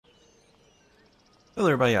Hello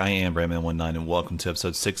everybody, I am Brandman19 and welcome to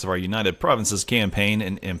episode 6 of our United Provinces campaign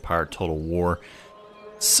in Empire Total War.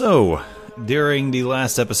 So, during the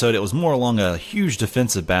last episode it was more along a huge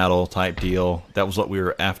defensive battle type deal. That was what we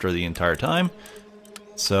were after the entire time.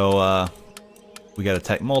 So, we got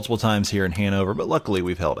attacked multiple times here in Hanover, but luckily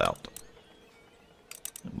we've held out.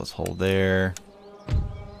 Let's hold there.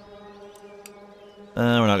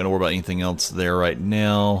 We're not going to worry about anything else there right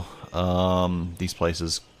now. These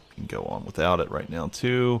places can go on without it right now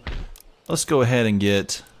too. Let's go ahead and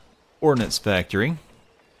get Ordnance Factory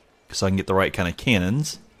so I can get the right kind of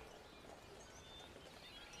cannons.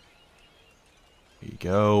 There you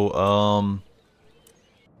go.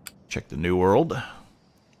 Check the New World.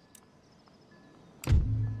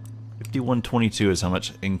 5122 is how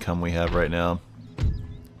much income we have right now.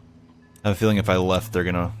 I have a feeling if I left they're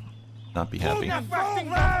gonna not be happy.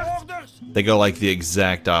 They go like the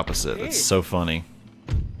exact opposite. It's so funny.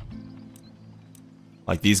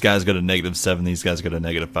 Like these guys go to -7, these guys go to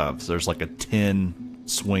 -5. So there's like a 10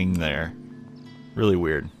 swing there. Really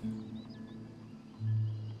weird.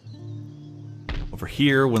 Over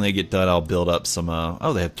here, when they get done, I'll build up some,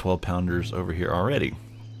 oh, they have 12 pounders over here already.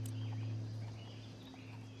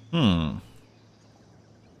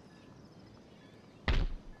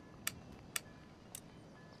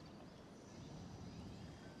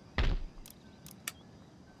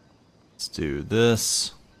 Let's do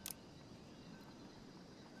this.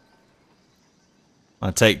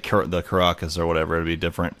 I'll take the Caracas or whatever, it'll be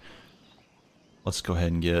different. Let's go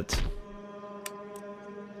ahead and get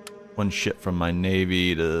one ship from my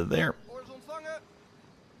navy to there.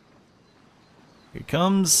 Here he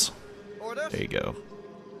comes. There you go.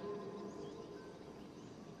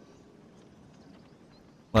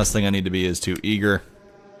 Last thing I need to be is too eager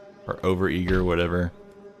or over eager, whatever.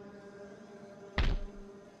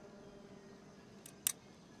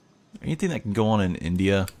 Anything that can go on in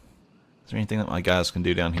India? Is there anything that my guys can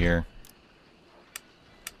do down here?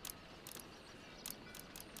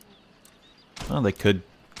 Well, they could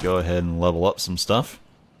go ahead and level up some stuff.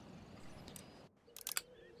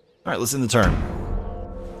 Alright, let's end the turn.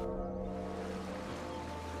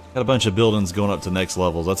 Got a bunch of buildings going up to next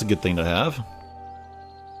levels. That's a good thing to have.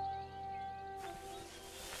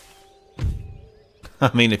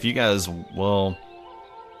 I mean, if you guys, well,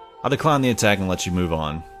 I'll decline the attack and let you move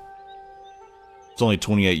on. It's only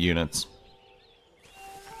 28 units.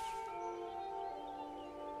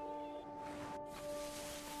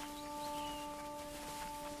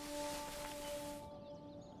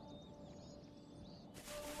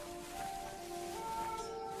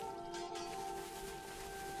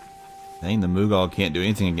 Dang, the Mughal can't do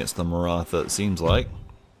anything against the Maratha, it seems like.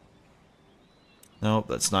 Nope,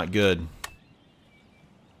 that's not good.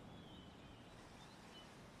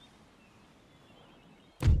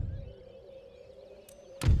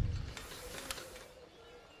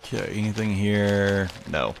 Okay, anything here?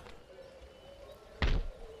 No.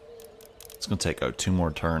 It's gonna take 2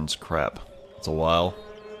 more turns. Crap. It's a while.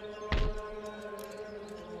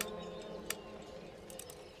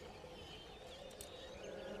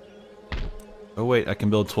 Oh wait, I can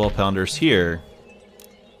build 12 pounders here.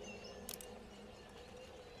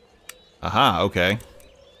 Aha, okay.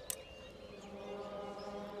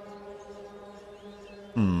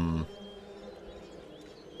 Go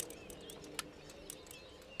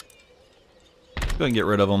ahead and get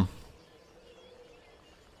rid of them.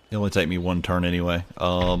 It'll only take me 1 turn anyway.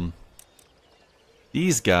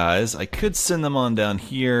 These guys, I could send them on down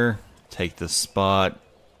here, take this spot,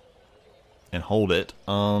 and hold it.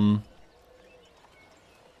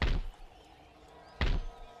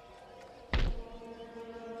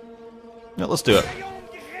 Yeah, let's do it.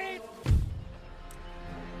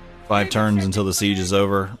 5 turns until the siege is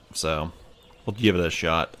over, so we'll give it a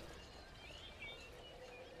shot.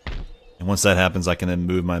 And once that happens, I can then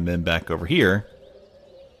move my men back over here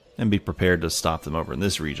and be prepared to stop them over in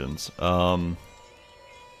this regions. Got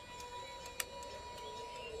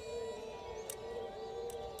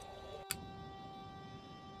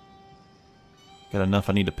enough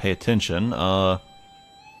I need to pay attention.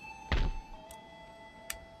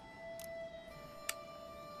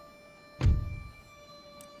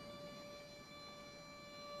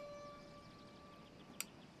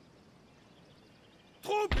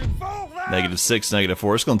 -6,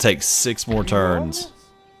 -4. It's going to take 6 more turns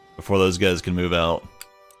before those guys can move out.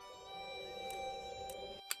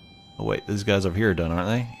 Oh wait, these guys over here are done, aren't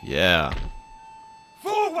they? Yeah.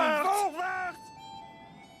 Voorwaarts!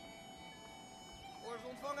 Orders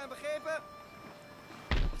ontvangen en begrepen.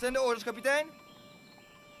 Wat zijn de orders, kapitein?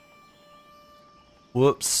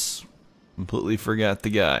 Whoops. Completely forgot the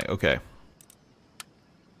guy. Okay.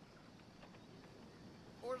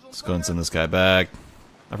 Let's go and send this guy back.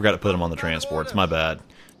 I forgot to put him on the transports. My bad.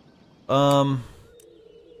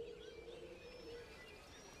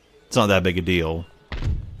 It's not that big a deal.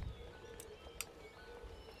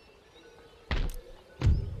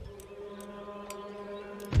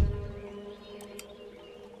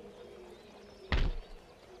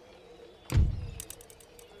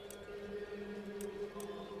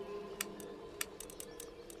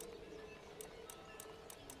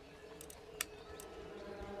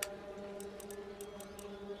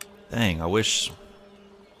 Dang, I wish...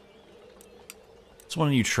 Which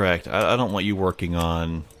one you tracked? I don't want you working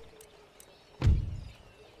on...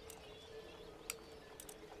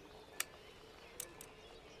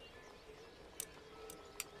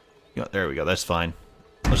 Yeah, there we go, that's fine.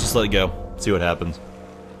 Let's just let it go, see what happens.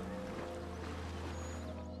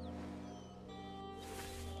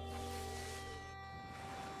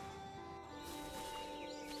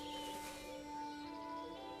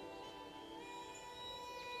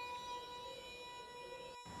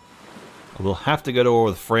 We'll have to go to war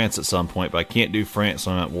with France at some point, but I can't do France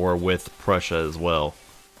when I'm at war with Prussia as well.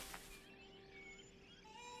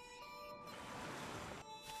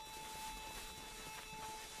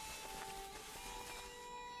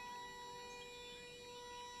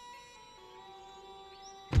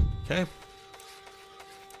 Okay.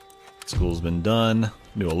 School's been done.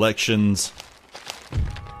 New elections.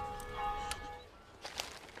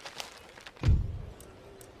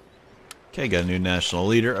 Okay, got a new national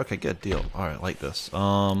leader. Okay, good deal. Alright, like this.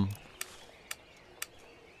 Like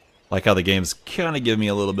how the game's kind of giving me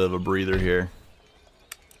a little bit of a breather here.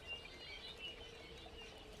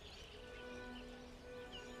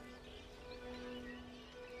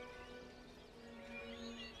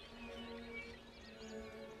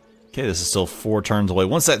 Okay, this is still 4 turns away.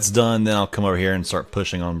 Once that's done, then I'll come over here and start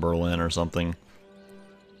pushing on Berlin or something.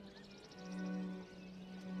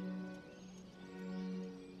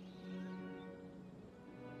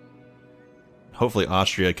 Hopefully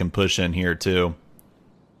Austria can push in here too.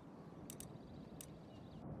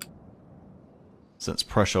 Since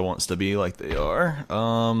Prussia wants to be like they are.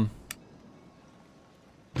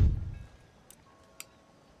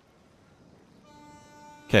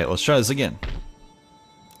 Okay, let's try this again.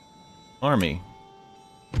 Army.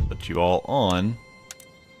 Put you all on.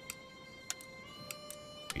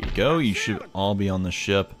 There you go, you should all be on the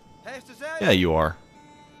ship. Yeah, you are.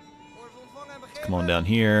 Come on down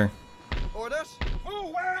here.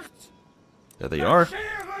 There they are.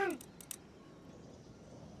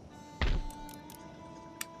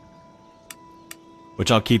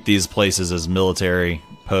 Which I'll keep these places as military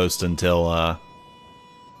posts until I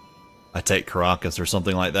take Caracas or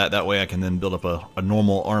something like that. That way I can then build up a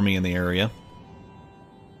normal army in the area.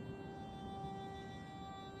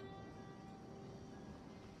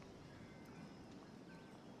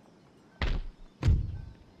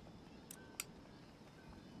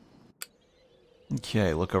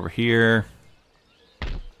 Okay, look over here.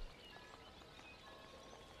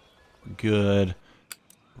 Good.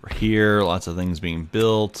 Over here, lots of things being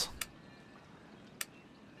built.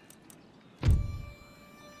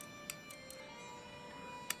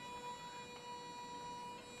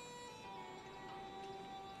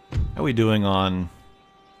 How are we doing on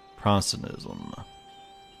Protestantism?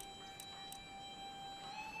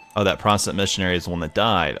 Oh, that Protestant missionary is the one that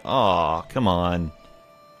died. Aw, come on.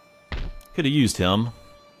 Could have used him.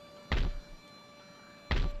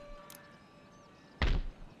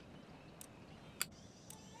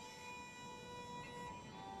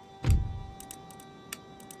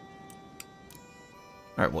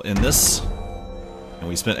 Alright, we'll end this. And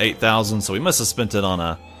we spent 8,000, so we must have spent it on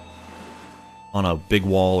a big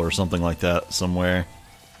wall or something like that somewhere.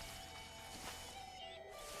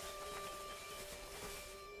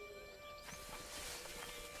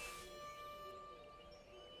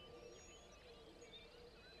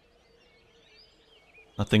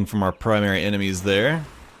 Nothing from our primary enemies there.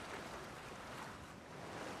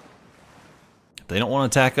 If they don't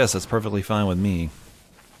want to attack us, that's perfectly fine with me.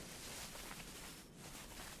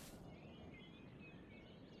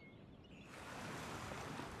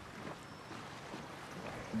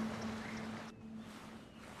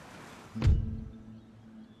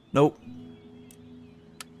 Nope.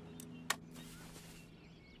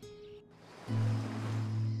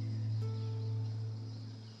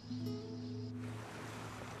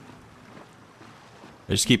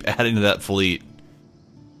 They just keep adding to that fleet.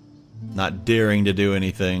 Not daring to do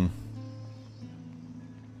anything.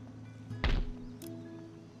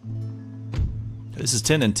 This is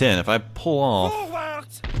 10 and 10. If I pull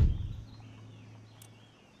off...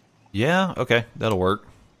 Yeah, okay. That'll work.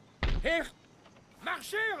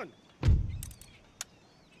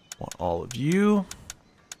 all of you.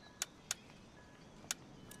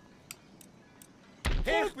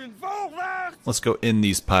 Let's go in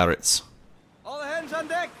these pirates. Alle hands aan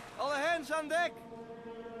dek! Alle hands aan dek!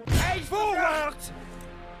 Voorwaarts!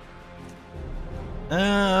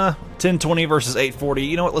 1020 versus 840.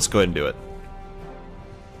 You know what? Let's go ahead and do it.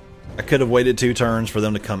 I could have waited 2 turns for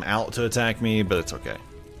them to come out to attack me, but it's okay.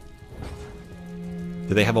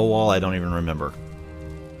 Do they have a wall? I don't even remember.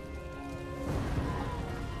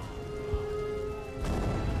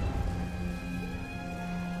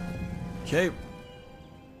 Okay.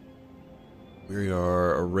 We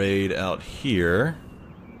are arrayed out here.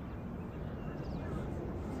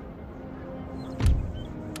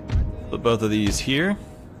 Put both of these here.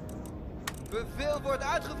 Bevel wordt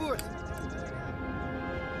uitgevoerd!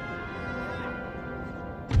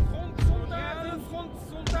 Frontsoldaten,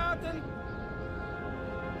 frontsoldaten!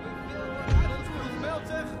 Bevel wordt uitgevoerd, meld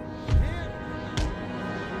zich! Heer!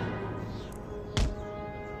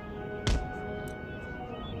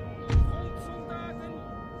 Frontsoldaten!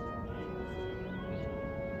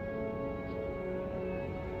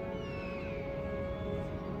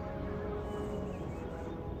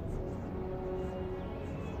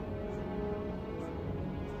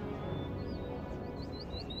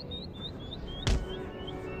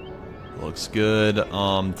 Looks good.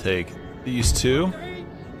 Take these 2. Ja!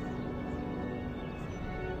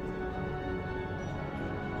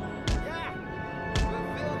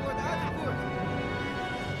 Bevel wordt uitgevoerd!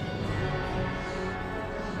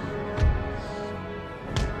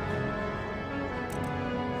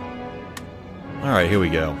 All right, here we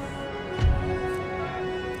go.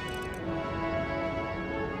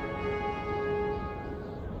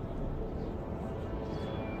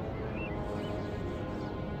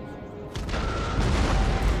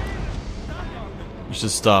 You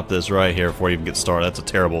should stop this right here before you even get started. That's a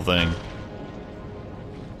terrible thing.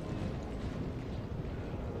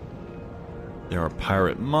 There are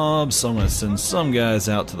pirate mobs, so I'm going to send some guys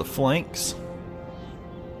out to the flanks.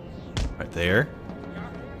 Right there.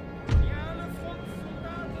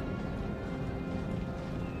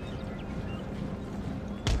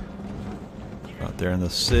 Out there in the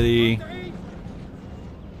city.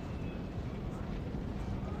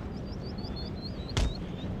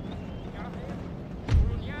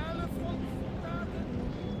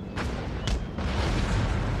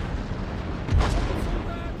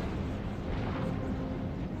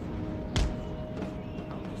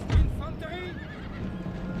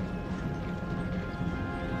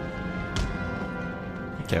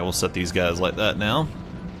 Okay, we'll set these guys like that now.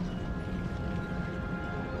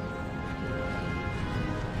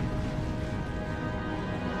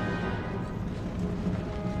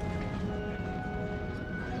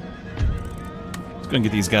 Just gonna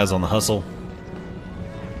get these guys on the hustle.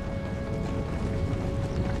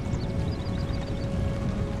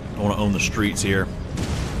 I want to own the streets here.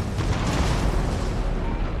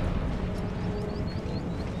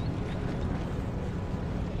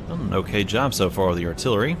 An okay job so far with the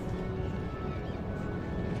artillery.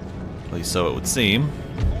 At least so it would seem.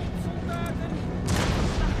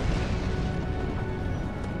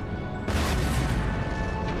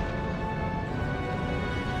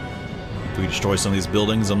 If we destroy some of these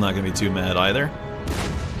buildings, I'm not going to be too mad either.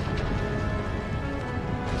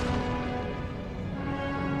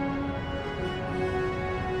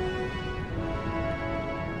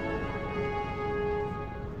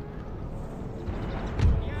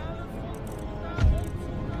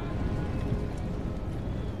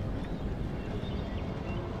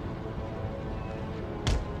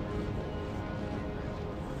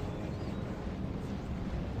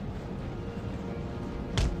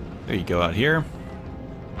 There you go out here.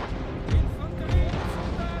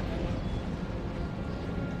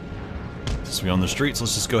 Since we own the streets,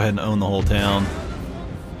 let's just go ahead and own the whole town.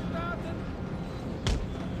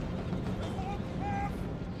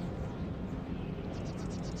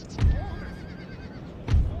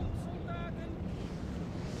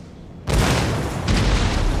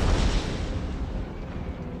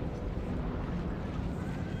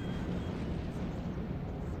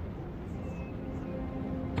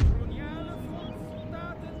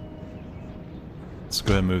 Let's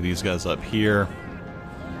go ahead and move these guys up here.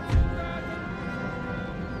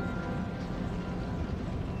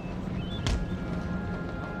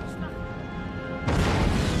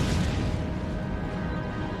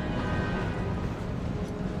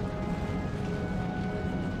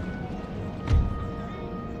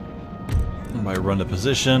 Everybody run to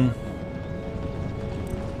position.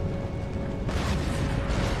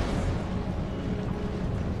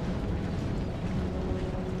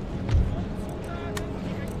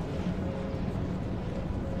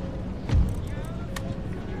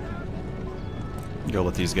 Go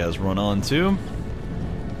let these guys run on too.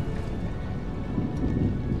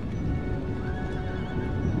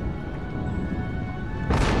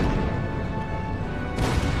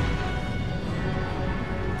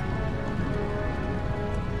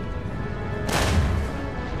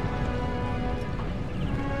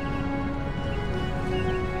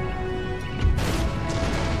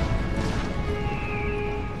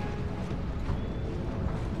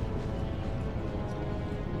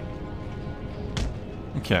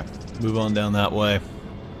 Okay, move on down that way.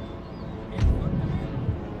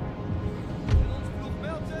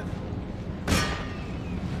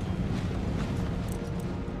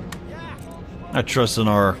 I trust in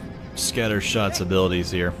our scatter shots abilities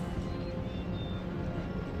here.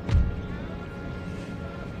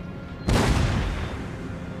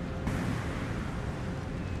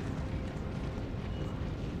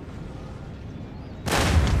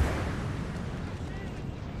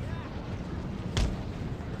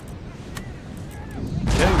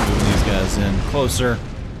 In closer.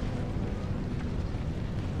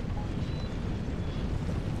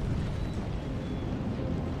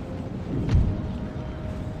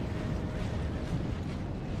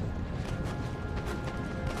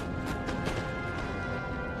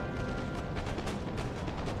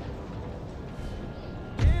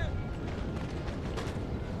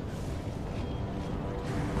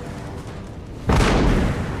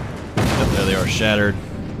 Yep, there they are, shattered.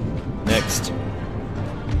 Next.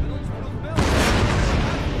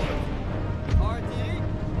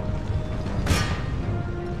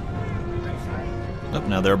 Oh,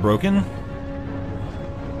 now they're broken.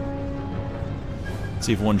 Let's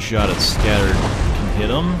see if one shot at scattered can hit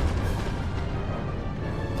them.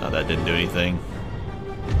 Oh, that didn't do anything.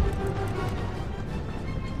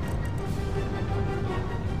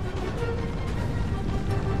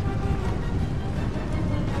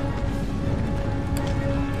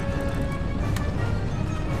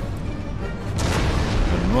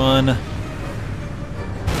 Good run.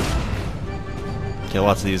 Okay,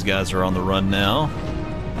 lots of these guys are on the run now.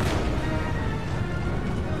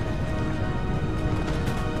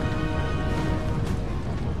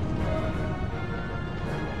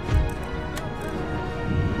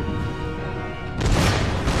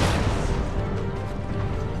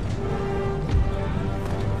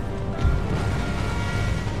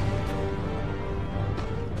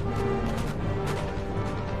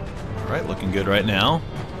 Alright, looking good right now.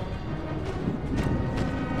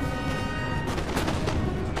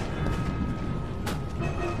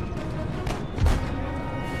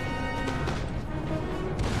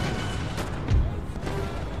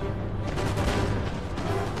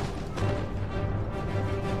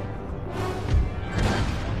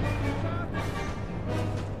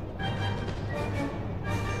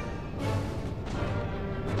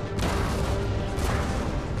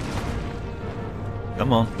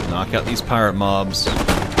 Come on, knock out these pirate mobs.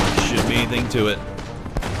 Shouldn't be anything to it.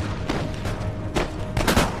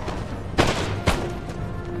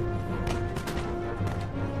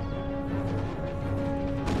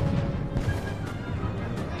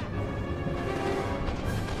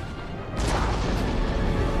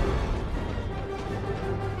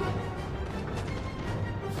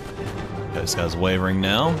 This guy's wavering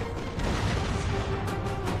now.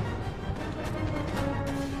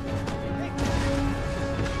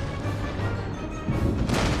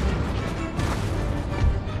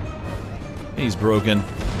 He's broken.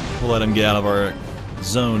 We'll let him get out of our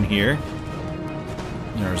zone here.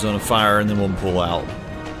 Our zone of fire, and then we'll pull out.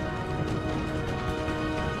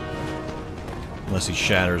 Unless he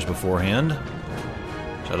shatters beforehand.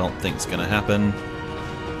 Which I don't think is going to happen.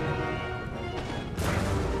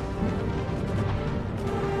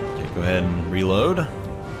 Okay, go ahead and reload.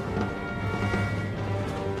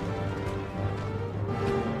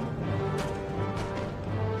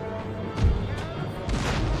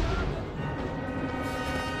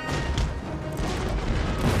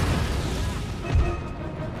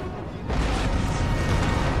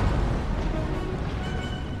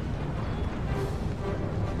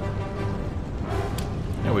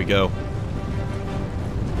 There we go.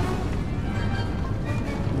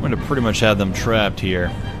 We're going to pretty much have them trapped here.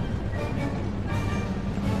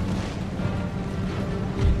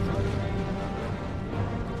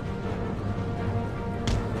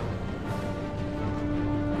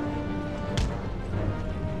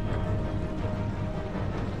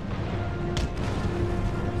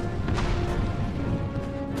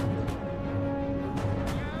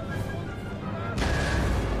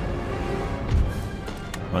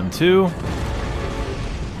 Run two.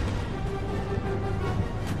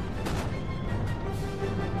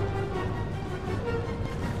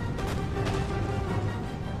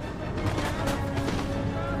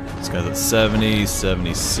 guy's at 70,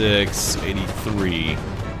 76, 83.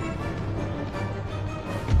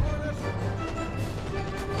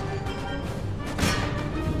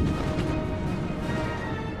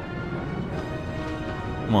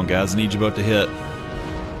 Come on, guys, I need your boat to hit.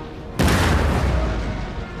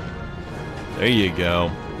 There you go.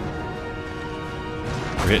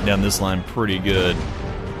 We're hitting down this line pretty good.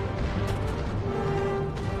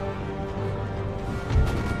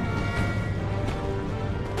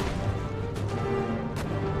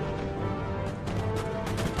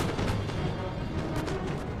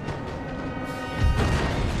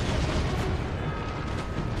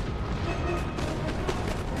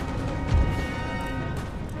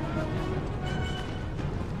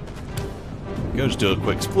 Go, just do a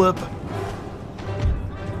quick flip.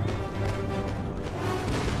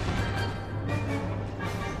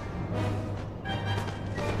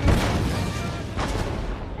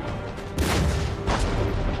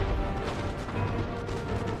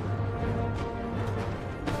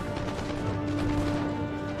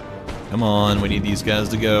 Come on, we need these guys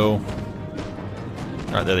to go.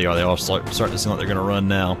 Alright, there they are. They all starting to seem like they're going to run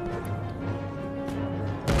now.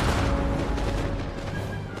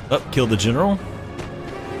 Up, killed the general.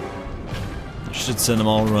 Should send them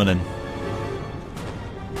all running.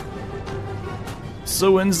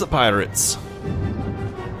 So ends the pirates.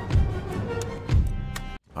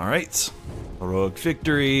 Alright. Heroic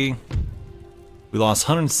victory. We lost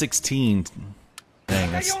 116.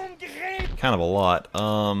 Dang, that's kind of a lot.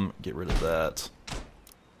 Get rid of that.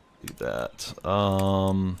 Do that.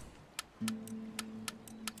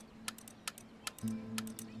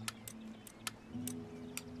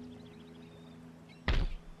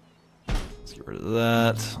 Let's get rid of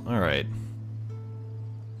that. Alright.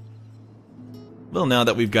 Well, now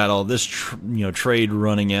that we've got all this trade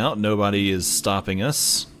running out, nobody is stopping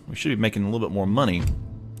us. We should be making a little bit more money.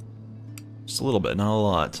 Just a little bit, not a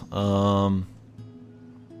lot.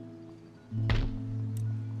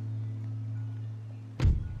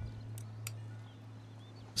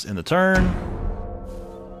 Let's end the turn.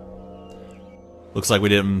 Looks like we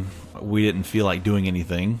didn't feel like doing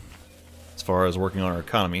anything as far as working on our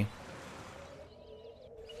economy.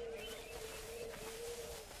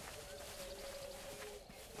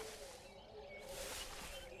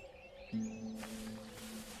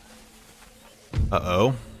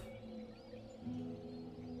 Uh-oh.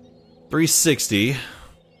 360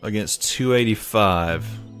 against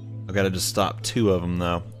 285. I've got to just stop 2 of them,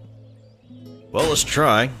 though. Well, let's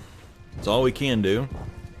try. That's all we can do.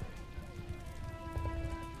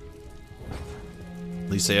 At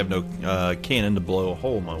least they have no cannon to blow a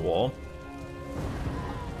hole in my wall.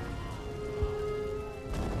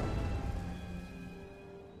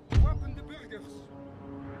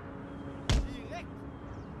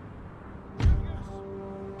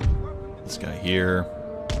 This guy here.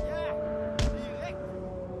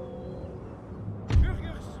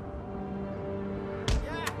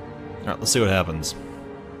 Alright, let's see what happens.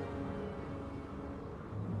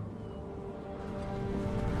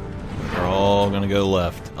 They're all gonna go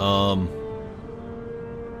left.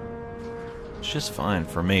 It's just fine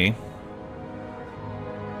for me.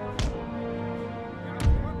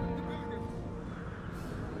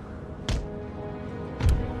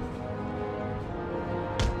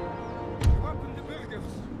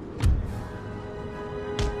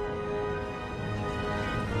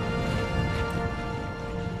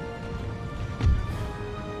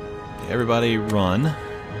 Everybody run.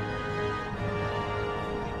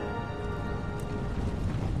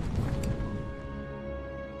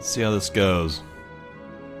 Let's see how this goes.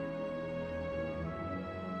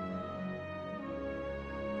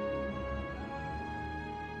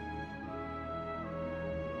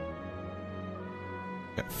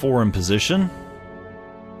 Got 4 in position.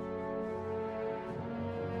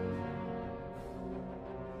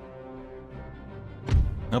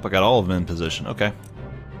 Nope, I got all of them in position. Okay.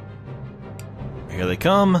 Here they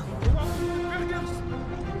come.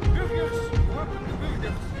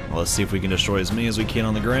 Well, let's see if we can destroy as many as we can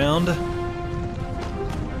on the ground.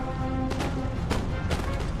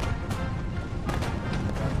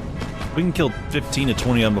 If we can kill 15 to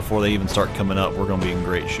 20 of them before they even start coming up, we're going to be in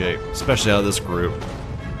great shape. Especially out of this group.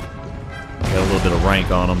 Got a little bit of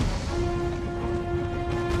rank on them.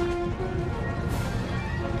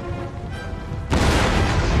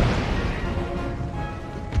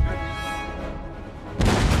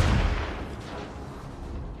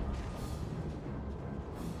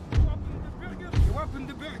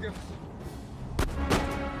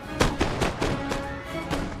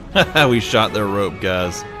 We shot their rope,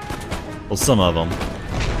 guys. Well, some of them.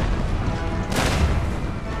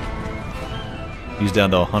 He's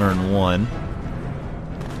down to 101.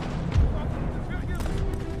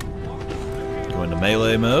 Go into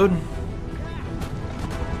melee mode.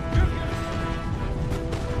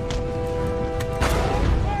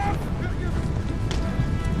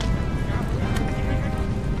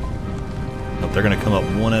 They're going to come up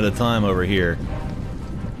one at a time over here.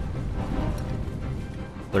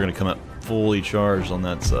 They're going to come up fully charged on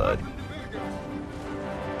that side.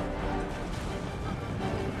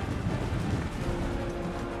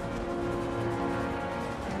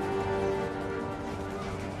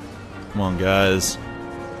 Come on, guys.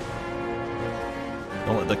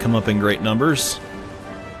 Don't let that come up in great numbers.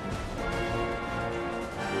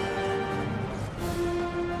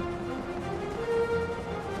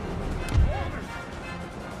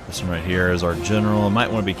 This one right here is our general.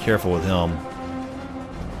 Might want to be careful with him.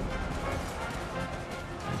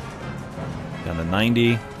 Down to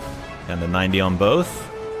 90. Down to 90 on both.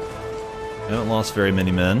 Haven't lost very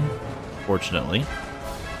many men, fortunately.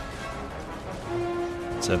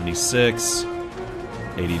 76.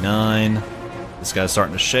 89. This guy's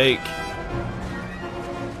starting to shake.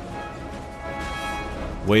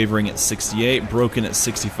 Wavering at 68. Broken at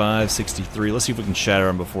 65, 63. Let's see if we can shatter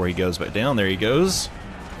him before he goes back down. There he goes.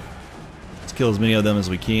 Let's kill as many of them as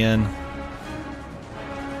we can.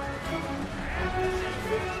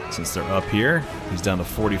 Since they're up here, he's down to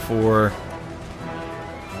 44.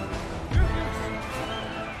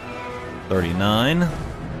 39.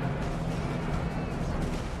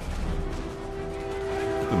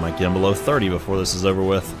 We might get him below 30 before this is over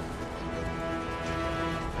with.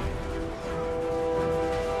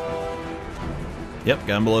 Yep,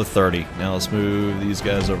 got him below 30. Now let's move these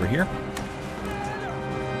guys over here.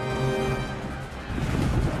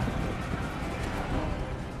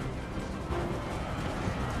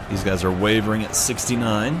 These guys are wavering at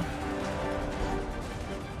 69.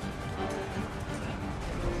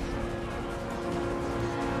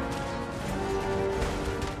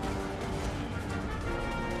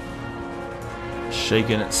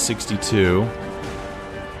 Shaken at 62.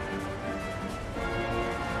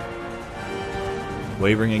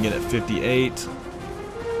 Wavering again at 58.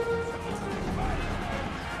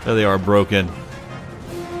 There they are, broken.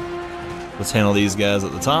 Let's handle these guys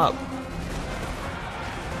at the top.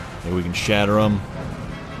 Maybe we can shatter them.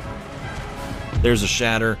 There's a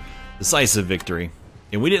shatter. Decisive victory.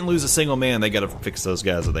 And we didn't lose a single man. They got to fix those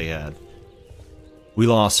guys that they had. We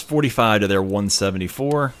lost 45 to their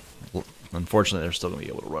 174. Unfortunately, they're still going to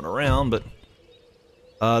be able to run around, but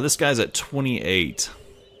this guy's at 28.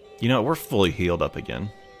 You know, we're fully healed up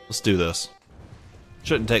again. Let's do this.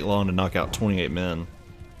 Shouldn't take long to knock out 28 men.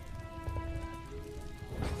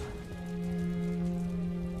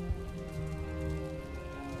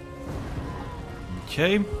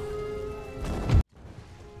 Okay.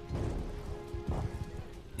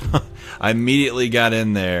 I immediately got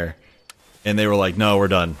in there, and they were like, no, we're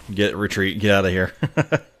done. Retreat, get out of here.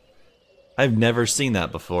 I've never seen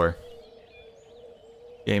that before.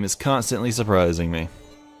 Game is constantly surprising me.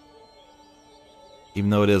 Even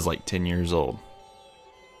though it is like 10 years old.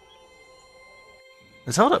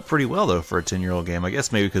 It's held up pretty well though for a 10-year-old game. I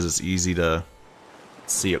guess maybe because it's easy to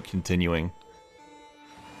see it continuing.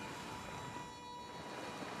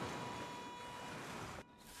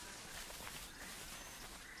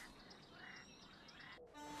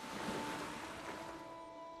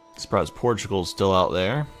 Surprised Portugal's still out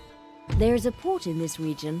there. There is a port in this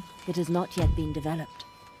region that has not yet been developed.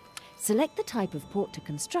 Select the type of port to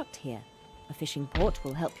construct here. A fishing port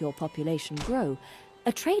will help your population grow.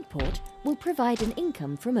 A trade port will provide an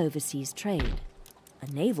income from overseas trade.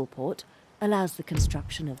 A naval port allows the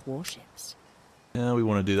construction of warships. Yeah, we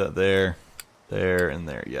want to do that there, there, and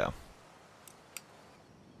there, yeah.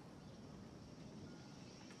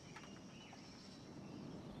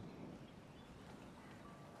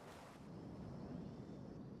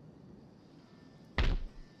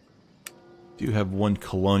 Do have one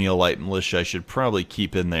colonial light militia I should probably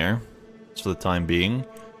keep in there, just for the time being.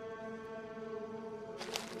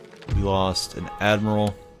 We lost an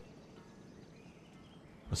admiral.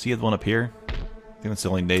 Was he the one up here? I think that's the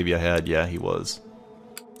only navy I had. Yeah, he was.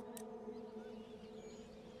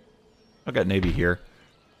 I got navy here.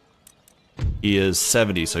 He is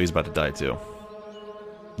 70, so he's about to die too.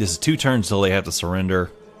 This is 2 turns till they have to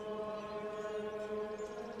surrender.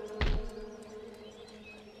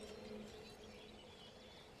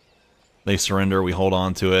 They surrender, we hold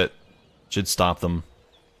on to it. Should stop them.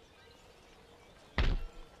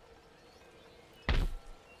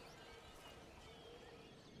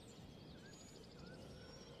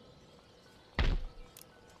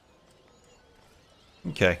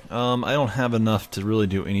 Okay, I don't have enough to really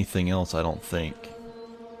do anything else, I don't think.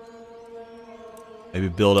 Maybe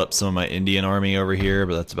build up some of my Indian army over here,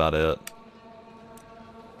 but that's about it.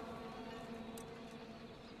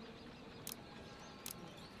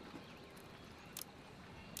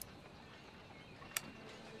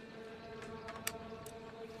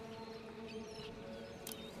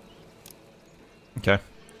 Okay.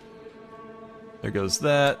 There goes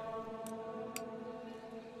that.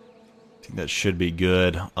 I think that should be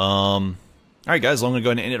good. Alright guys, well, I'm going to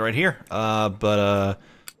go ahead and end it right here.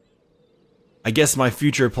 I guess my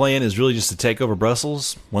future plan is really just to take over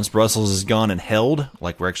Brussels. Once Brussels is gone and held,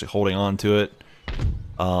 like we're actually holding on to it,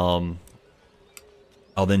 I'll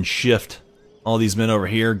then shift all these men over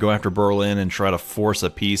here, go after Berlin, and try to force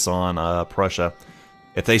a peace on Prussia.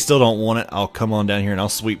 If they still don't want it, I'll come on down here and I'll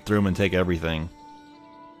sweep through them and take everything.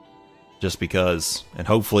 Just because. And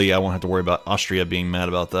hopefully I won't have to worry about Austria being mad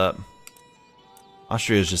about that.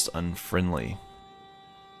 Austria is just unfriendly.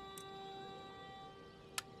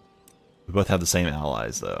 We both have the same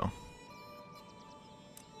allies, though.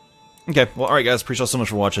 Okay, well, alright guys, appreciate y'all so much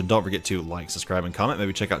for watching. Don't forget to like, subscribe, and comment.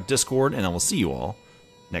 Maybe check out Discord, and I will see you all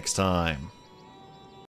next time.